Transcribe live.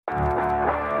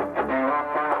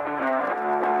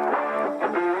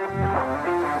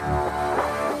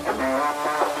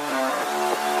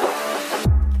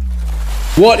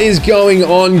What is going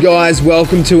on, guys?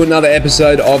 Welcome to another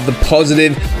episode of the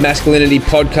Positive Masculinity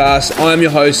Podcast. I'm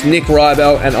your host, Nick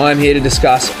Rybel, and I'm here to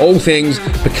discuss all things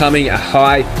becoming a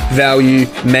high-value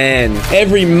man.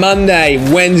 Every Monday,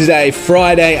 Wednesday,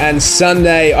 Friday, and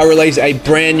Sunday, I release a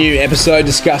brand new episode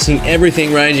discussing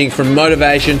everything ranging from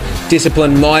motivation,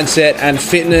 discipline, mindset, and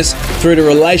fitness through to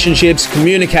relationships,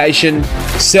 communication,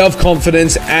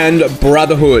 self-confidence, and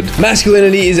brotherhood.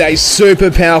 Masculinity is a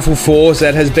super powerful force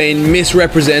that has been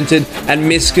misrepresented and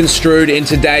misconstrued in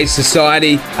today's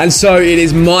society, and so it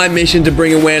is my mission to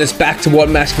bring awareness back to what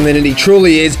masculinity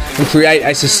truly is and create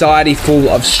a society full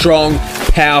of strong,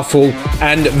 powerful,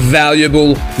 and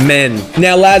valuable men.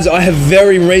 Now, lads, I have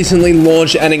very recently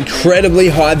launched an incredibly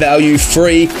high-value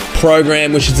free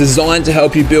program which is designed to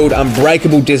help you build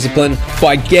unbreakable discipline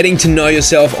by getting to know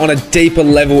yourself on a deeper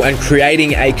level and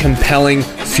creating a compelling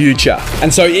future.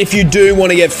 And so if you do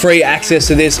want to get free access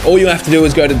to this, all you have to do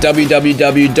is go to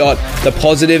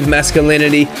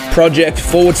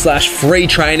www.thepositivemasculinityproject.com/free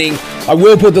training. I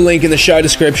will put the link in the show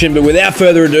description, but without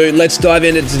further ado, let's dive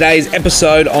into today's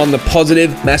episode on the Positive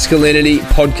Masculinity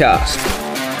Podcast.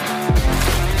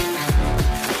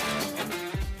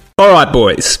 All right,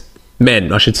 boys.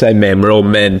 Men, I should say men. We're all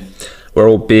men. We're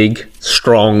all big,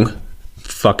 strong,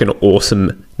 fucking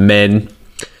awesome men.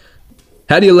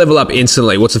 How do you level up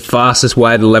instantly? What's the fastest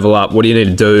way to level up? What do you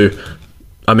need to do?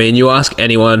 I mean, you ask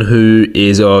anyone who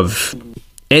is of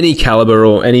any caliber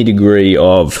or any degree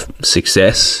of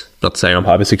success, not saying I'm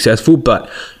hyper successful, but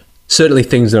certainly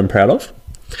things that I'm proud of.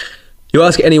 You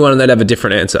ask anyone and they'd have a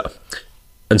different answer.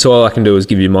 And so all I can do is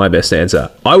give you my best answer.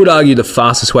 I would argue the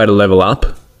fastest way to level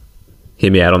up,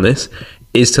 hear me out on this,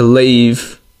 is to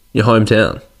leave your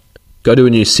hometown. Go to a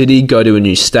new city, go to a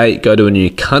new state, go to a new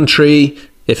country.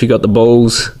 If you got the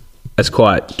balls, that's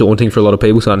quite daunting for a lot of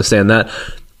people, so I understand that.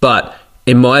 But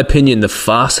in my opinion, the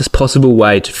fastest possible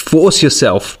way to force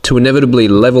yourself to inevitably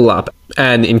level up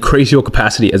and increase your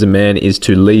capacity as a man is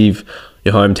to leave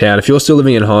your hometown. If you're still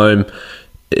living at home,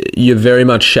 you're very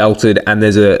much sheltered and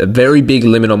there's a very big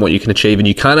limit on what you can achieve, and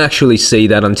you can't actually see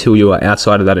that until you are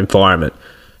outside of that environment.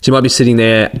 So you might be sitting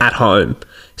there at home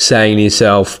saying to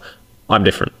yourself, I'm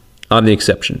different. I'm the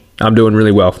exception. I'm doing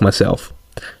really well for myself.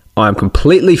 I'm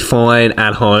completely fine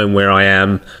at home where I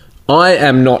am. I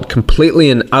am not completely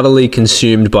and utterly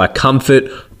consumed by comfort.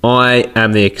 I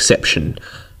am the exception.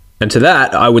 And to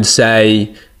that, I would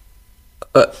say,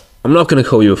 I'm not going to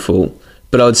call you a fool,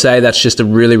 but I would say that's just a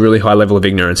really, really high level of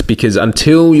ignorance, because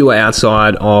until you are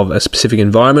outside of a specific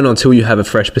environment, until you have a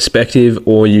fresh perspective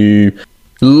or you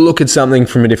look at something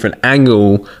from a different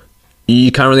angle,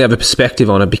 you can't really have a perspective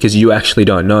on it because you actually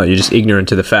don't know. You're just ignorant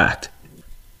to the fact.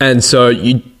 And so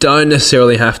you don't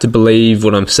necessarily have to believe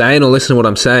what I'm saying or listen to what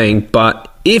I'm saying, but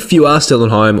if you are still at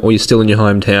home or you're still in your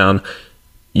hometown,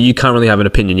 you can't really have an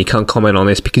opinion. You can't comment on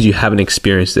this because you haven't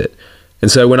experienced it. And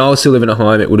so when I was still living at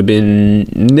home, it would have been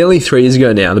nearly 3 years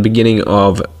ago now, the beginning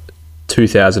of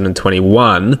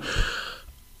 2021,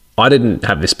 I didn't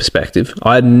have this perspective.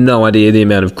 I had no idea the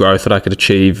amount of growth that I could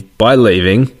achieve by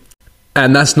leaving.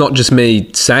 And that's not just me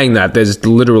saying that. There's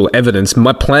literal evidence.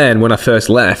 My plan when I first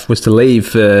left was to leave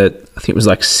for, I think it was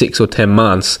like 6 or 10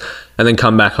 months, and then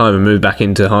come back home and move back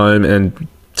into home and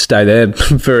stay there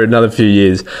for another few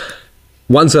years.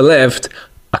 Once I left,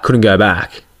 I couldn't go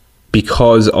back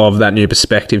because of that new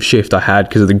perspective shift I had,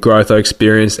 because of the growth I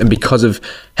experienced, and because of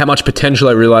how much potential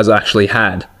I realized I actually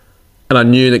had. And I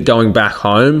knew that going back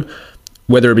home,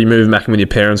 whether it be moving back in with your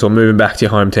parents or moving back to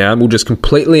your hometown, will just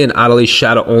completely and utterly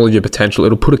shatter all of your potential.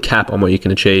 It'll put a cap on what you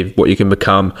can achieve, what you can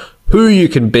become, who you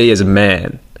can be as a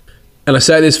man. And I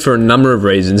say this for a number of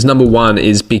reasons. Number one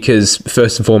is because,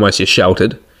 first and foremost, you're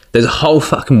sheltered. There's a whole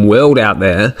fucking world out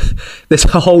there. There's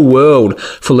a whole world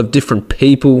full of different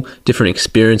people, different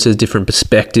experiences, different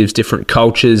perspectives, different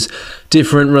cultures,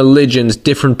 different religions,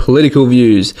 different political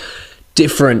views,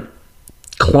 different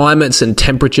climates and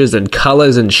temperatures and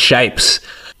colors and shapes.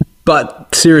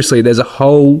 But seriously, there's a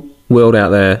whole world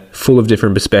out there full of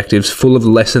different perspectives, full of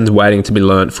lessons waiting to be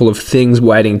learned, full of things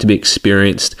waiting to be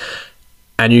experienced.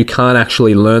 And you can't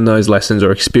actually learn those lessons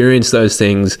or experience those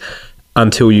things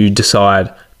until you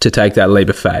decide to take that leap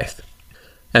of faith.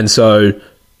 And so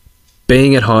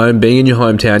being at home, being in your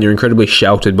hometown, you're incredibly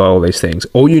sheltered by all these things.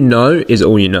 All you know is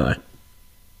all you know.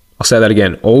 I'll say that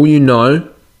again. All you know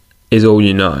is all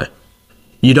you know.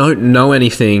 You don't know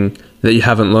anything that you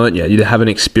haven't learnt yet, you haven't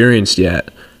experienced yet.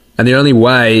 And the only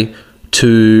way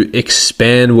to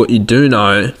expand what you do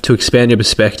know, to expand your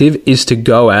perspective, is to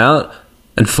go out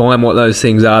and find what those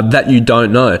things are that you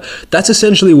don't know. That's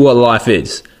essentially what life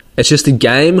is. It's just a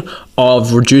game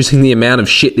of reducing the amount of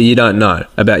shit that you don't know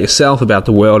about yourself, about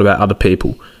the world, about other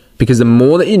people. Because the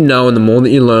more that you know and the more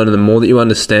that you learn and the more that you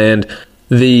understand,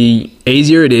 the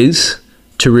easier it is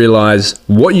to realize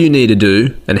what you need to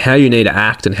do and how you need to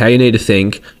act and how you need to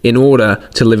think in order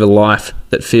to live a life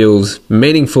that feels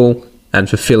meaningful and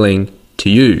fulfilling to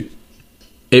you.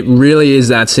 It really is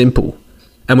that simple.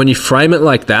 And when you frame it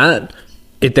like that,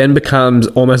 it then becomes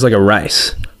almost like a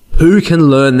race. Who can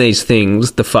learn these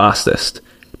things the fastest?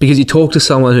 Because you talk to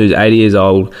someone who's 80 years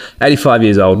old, 85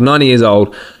 years old, 90 years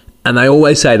old, and they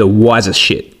always say the wisest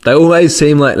shit. They always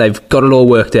seem like they've got it all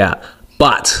worked out.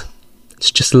 But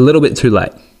it's just a little bit too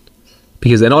late.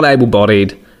 Because they're not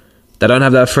able-bodied. They don't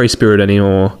have that free spirit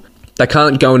anymore. They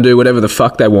can't go and do whatever the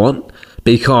fuck they want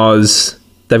because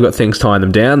they've got things tying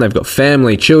them down. They've got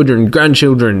family, children,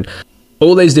 grandchildren,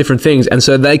 all these different things. And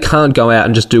so they can't go out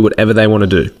and just do whatever they want to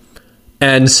do.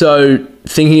 And so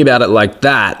thinking about it like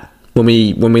that, when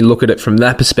we look at it from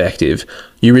that perspective,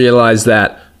 you realize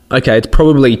that, okay, it's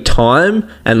probably time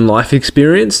and life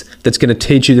experience that's going to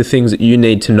teach you the things that you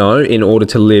need to know in order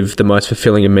to live the most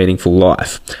fulfilling and meaningful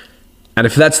life. And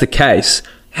if that's the case,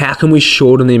 how can we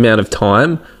shorten the amount of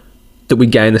time that we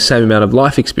gain the same amount of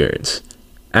life experience?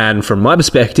 And from my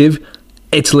perspective,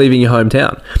 it's leaving your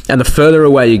hometown. And the further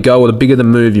away you go or the bigger the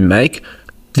move you make,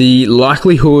 the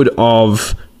likelihood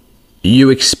of you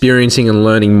experiencing and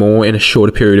learning more in a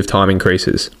shorter period of time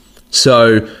increases.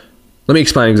 So let me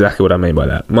explain exactly what I mean by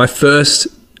that. My first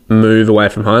move away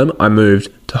from home, I moved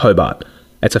to Hobart.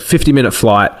 It's a 50-minute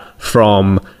flight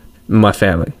from my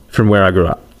family, from where I grew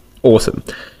up. Awesome.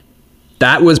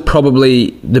 That was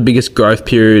probably the biggest growth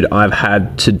period I've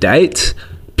had to date,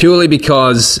 purely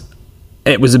because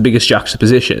it was the biggest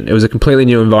juxtaposition. It was a completely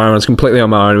new environment. It was completely on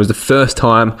my own. It was the first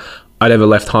time I'd ever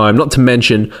left home. Not to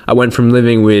mention, I went from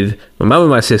living with my mum and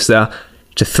my sister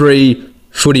to 3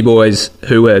 footy boys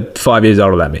who were 5 years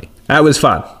older than me. That was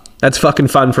fun. That's fucking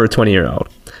fun for a 20-year-old.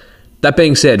 That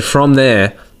being said, from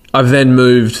there, I've then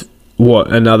moved,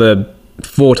 another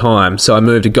 4 times. So I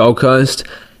moved to Gold Coast,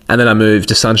 and then I moved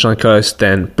to Sunshine Coast,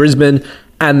 then Brisbane,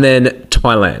 and then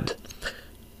Thailand.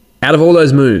 Out of all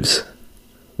those moves,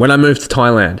 when I moved to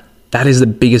Thailand, that is the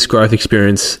biggest growth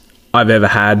experience I've ever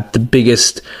had, the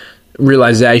biggest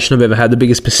realization I've ever had, the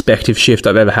biggest perspective shift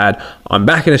I've ever had. I'm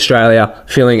back in Australia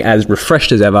feeling as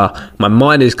refreshed as ever. My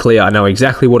mind is clear. I know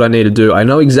exactly what I need to do. I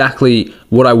know exactly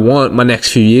what I want my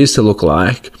next few years to look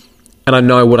like. And I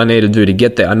know what I need to do to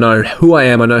get there. I know who I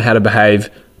am. I know how to behave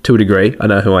to a degree. I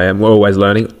know who I am. We're always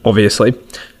learning, obviously.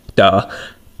 Duh.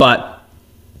 But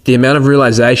the amount of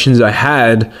realizations I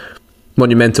had,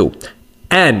 monumental.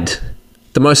 And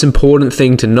the most important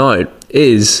thing to note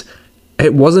is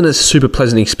it wasn't a super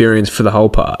pleasant experience for the whole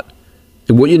part.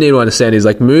 What you need to understand is,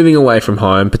 like, moving away from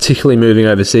home, particularly moving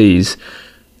overseas,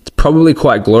 it's probably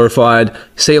quite glorified. You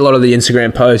see a lot of the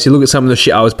Instagram posts, you look at some of the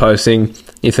shit I was posting,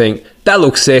 you think, that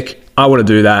looks sick, I want to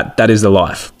do that, that is the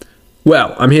life.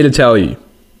 Well, I'm here to tell you,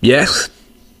 yes,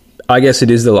 I guess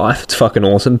it is the life, it's fucking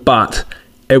awesome, but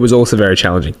it was also very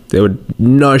challenging. There were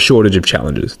no shortage of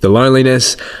challenges. The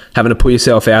loneliness, having to put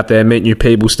yourself out there, meet new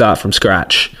people, start from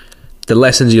scratch, the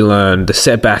lessons you learn, the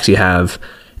setbacks you have,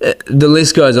 the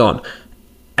list goes on.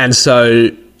 And so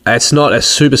it's not a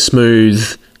super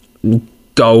smooth,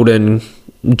 golden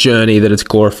journey that it's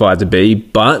glorified to be,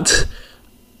 but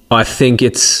I think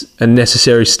it's a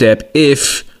necessary step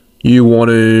if you want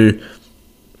to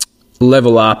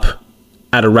level up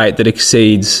at a rate that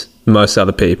exceeds most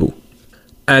other people.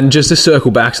 And just to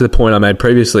circle back to the point I made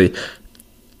previously,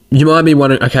 you might be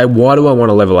wondering, okay, why do I want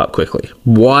to level up quickly?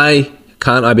 Why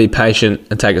can't I be patient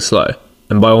and take it slow?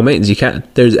 And by all means, you can.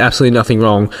 There's absolutely nothing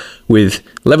wrong with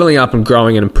leveling up and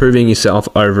growing and improving yourself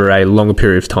over a longer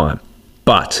period of time.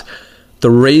 But the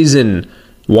reason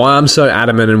why I'm so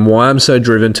adamant and why I'm so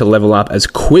driven to level up as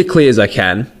quickly as I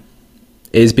can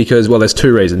is because, well, there's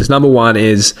 2 reasons. Number one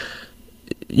is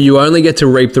you only get to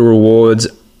reap the rewards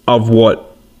of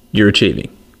what you're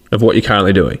achieving, of what you're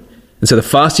currently doing. And so the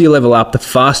faster you level up, the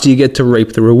faster you get to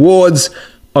reap the rewards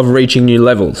of reaching new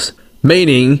levels.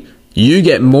 Meaning you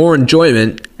get more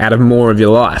enjoyment out of more of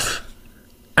your life.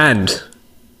 And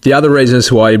the other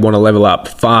reasons why you'd want to level up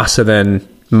faster than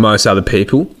most other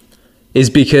people is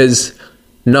because,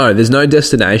 no, there's no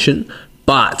destination,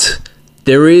 but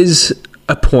there is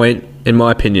a point, in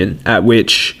my opinion, at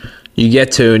which you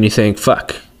get to and you think,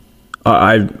 fuck,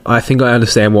 I think I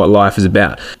understand what life is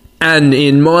about. And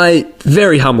in my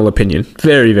very humble opinion,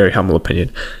 very, very humble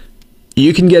opinion,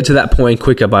 you can get to that point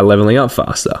quicker by leveling up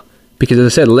faster. Because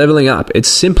as I said, leveling up, it's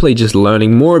simply just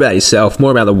learning more about yourself, more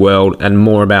about the world, and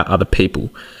more about other people.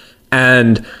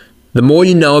 And the more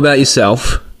you know about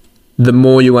yourself, the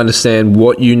more you understand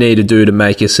what you need to do to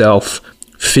make yourself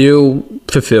feel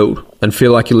fulfilled and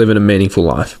feel like you're living a meaningful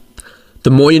life.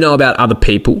 The more you know about other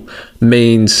people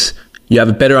means you have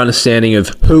a better understanding of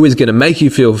who is going to make you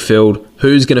feel fulfilled,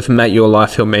 who's going to make your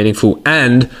life feel meaningful,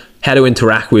 and how to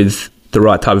interact with the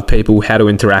right type of people, how to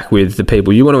interact with the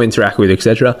people you want to interact with,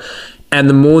 etc. And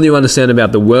the more you understand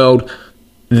about the world,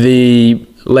 the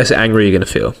less angry you're going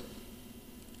to feel.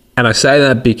 And I say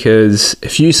that because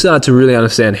if you start to really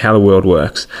understand how the world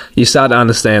works, you start to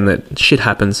understand that shit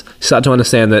happens. You start to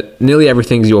understand that nearly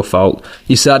everything's your fault.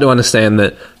 You start to understand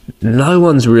that no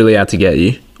one's really out to get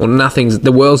you, or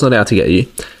the world's not out to get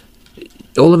you.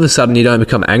 All of a sudden, you don't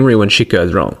become angry when shit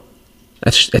goes wrong.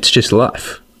 It's just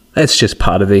life. It's just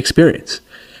part of the experience.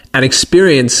 And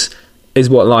experience is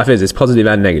what life is. It's positive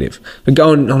and negative. We're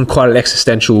going on quite an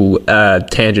existential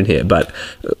tangent here, but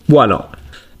why not?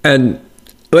 And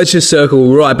let's just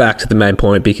circle right back to the main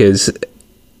point, because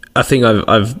I think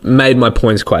I've made my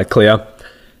points quite clear.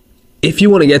 If you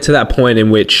want to get to that point in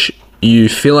which you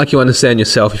feel like you understand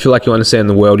yourself, you feel like you understand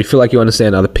the world, you feel like you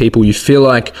understand other people, you feel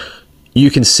like you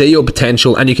can see your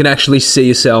potential and you can actually see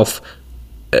yourself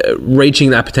reaching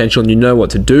that potential, and you know what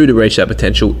to do to reach that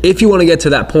potential. If you want to get to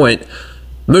that point,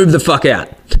 move the fuck out.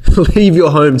 Leave your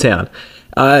hometown.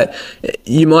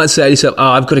 You might say to yourself,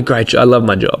 I've got a great job. I love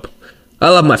my job. I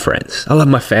love my friends. I love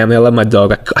my family. I love my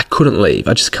dog. I couldn't leave.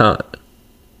 I just can't.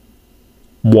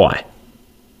 Why?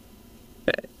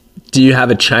 Do you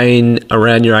have a chain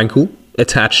around your ankle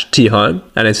attached to your home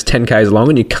and it's 10 k's long,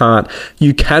 and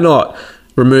you cannot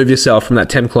remove yourself from that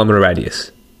 10-kilometer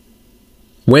radius?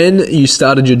 When you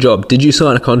started your job, did you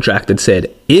sign a contract that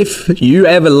said, if you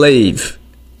ever leave,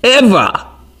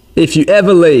 if you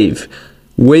ever leave,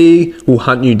 we will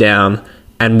hunt you down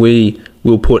and we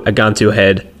will put a gun to your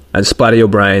head and splatter your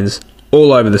brains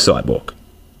all over the sidewalk?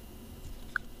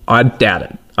 I doubt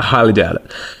it. I highly doubt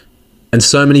it. And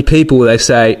so many people, they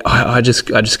say, I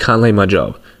just can't leave my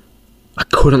job. I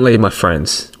couldn't leave my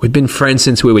friends. We've been friends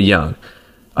since we were young.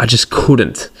 I just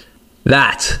couldn't.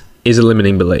 That is a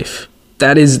limiting belief.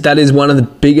 That is one of the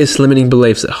biggest limiting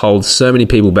beliefs that holds so many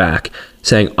people back,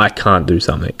 saying, I can't do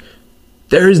something.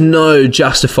 There is no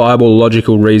justifiable,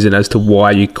 logical reason as to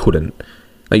why you couldn't.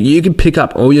 Like, you could pick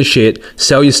up all your shit,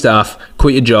 sell your stuff,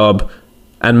 quit your job,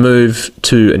 and move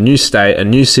to a new state, a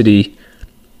new city,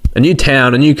 a new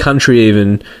town, a new country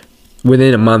even,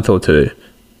 within a month or two.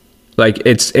 Like,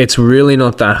 it's really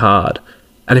not that hard.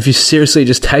 And if you seriously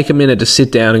just take a minute to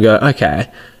sit down and go,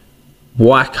 okay,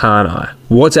 why can't I?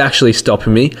 What's actually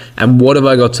stopping me? And what have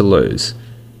I got to lose?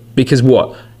 Because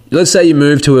what? Let's say you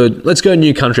move to let's go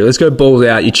new country. Let's go balls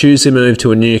out. You choose to move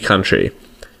to a new country.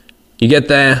 You get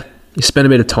there. You spend a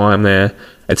bit of time there.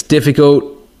 It's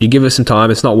difficult. You give it some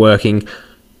time. It's not working.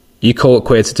 You call it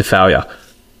quits. It's a failure.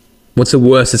 What's the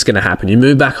worst that's going to happen? You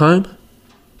move back home.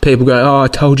 People go, oh, I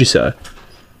told you so.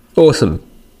 Awesome.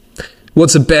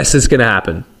 What's the best that's going to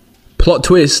happen? Plot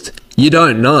twist. You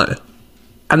don't know.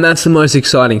 And that's the most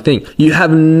exciting thing. You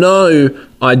have no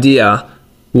idea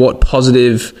what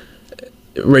positive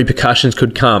repercussions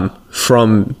could come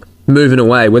from moving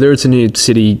away, whether it's a new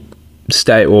city,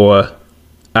 state, or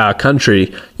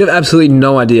country. You have absolutely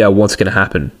no idea what's going to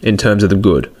happen in terms of the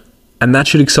good. And that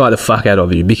should excite the fuck out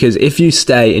of you, because if you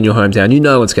stay in your hometown, you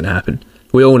know what's going to happen.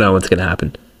 We all know what's going to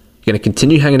happen. You're going to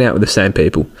continue hanging out with the same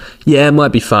people. Yeah, it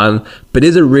might be fun, but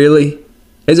is it really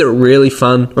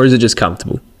fun, or is it just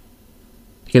comfortable?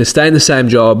 You're going to stay in the same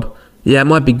job. Yeah, it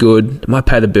might be good. It might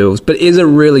pay the bills. But is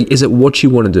it what you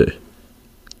want to do?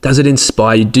 Does it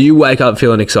inspire you? Do you wake up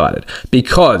feeling excited?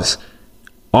 Because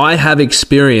I have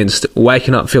experienced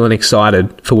waking up feeling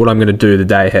excited for what I'm going to do the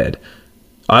day ahead.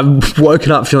 I've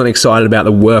woken up feeling excited about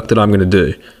the work that I'm going to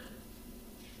do.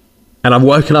 And I've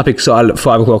woken up excited at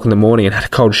 5 o'clock in the morning and had a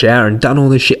cold shower and done all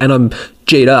this shit, and I'm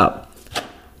G'd up.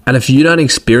 And if you don't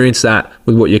experience that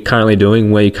with what you're currently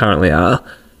doing, where you currently are,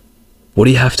 what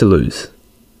do you have to lose?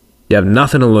 You have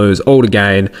nothing to lose, all to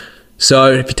gain.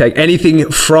 So if you take anything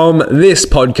from this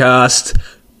podcast,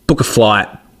 book a flight,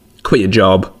 quit your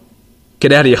job,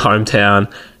 get out of your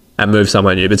hometown and move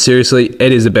somewhere new. But seriously,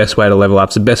 it is the best way to level up.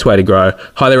 It's the best way to grow.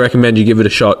 Highly recommend you give it a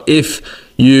shot. If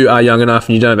you are young enough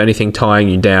and you don't have anything tying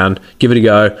you down, give it a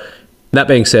go. That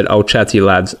being said, I'll chat to you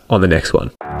lads on the next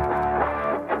one.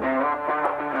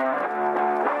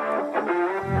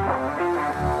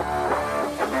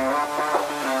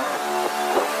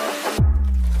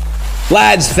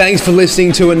 Lads, thanks for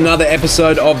listening to another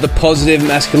episode of the Positive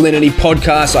Masculinity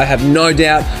Podcast. I have no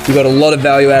doubt you got a lot of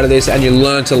value out of this and you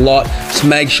learnt a lot. So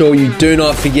make sure you do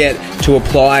not forget to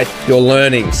apply your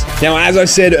learnings. Now, as I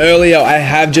said earlier, I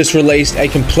have just released a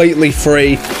completely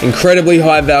free, incredibly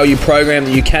high value program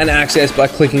that you can access by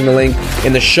clicking the link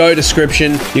in the show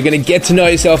description. You're going to get to know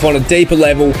yourself on a deeper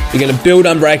level. You're going to build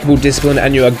unbreakable discipline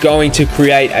and you are going to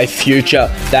create a future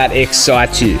that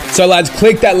excites you. So lads,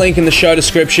 click that link in the show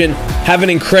description. Have an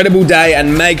incredible day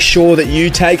and make sure that you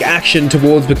take action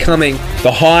towards becoming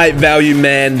the high value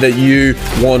man that you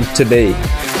want to be.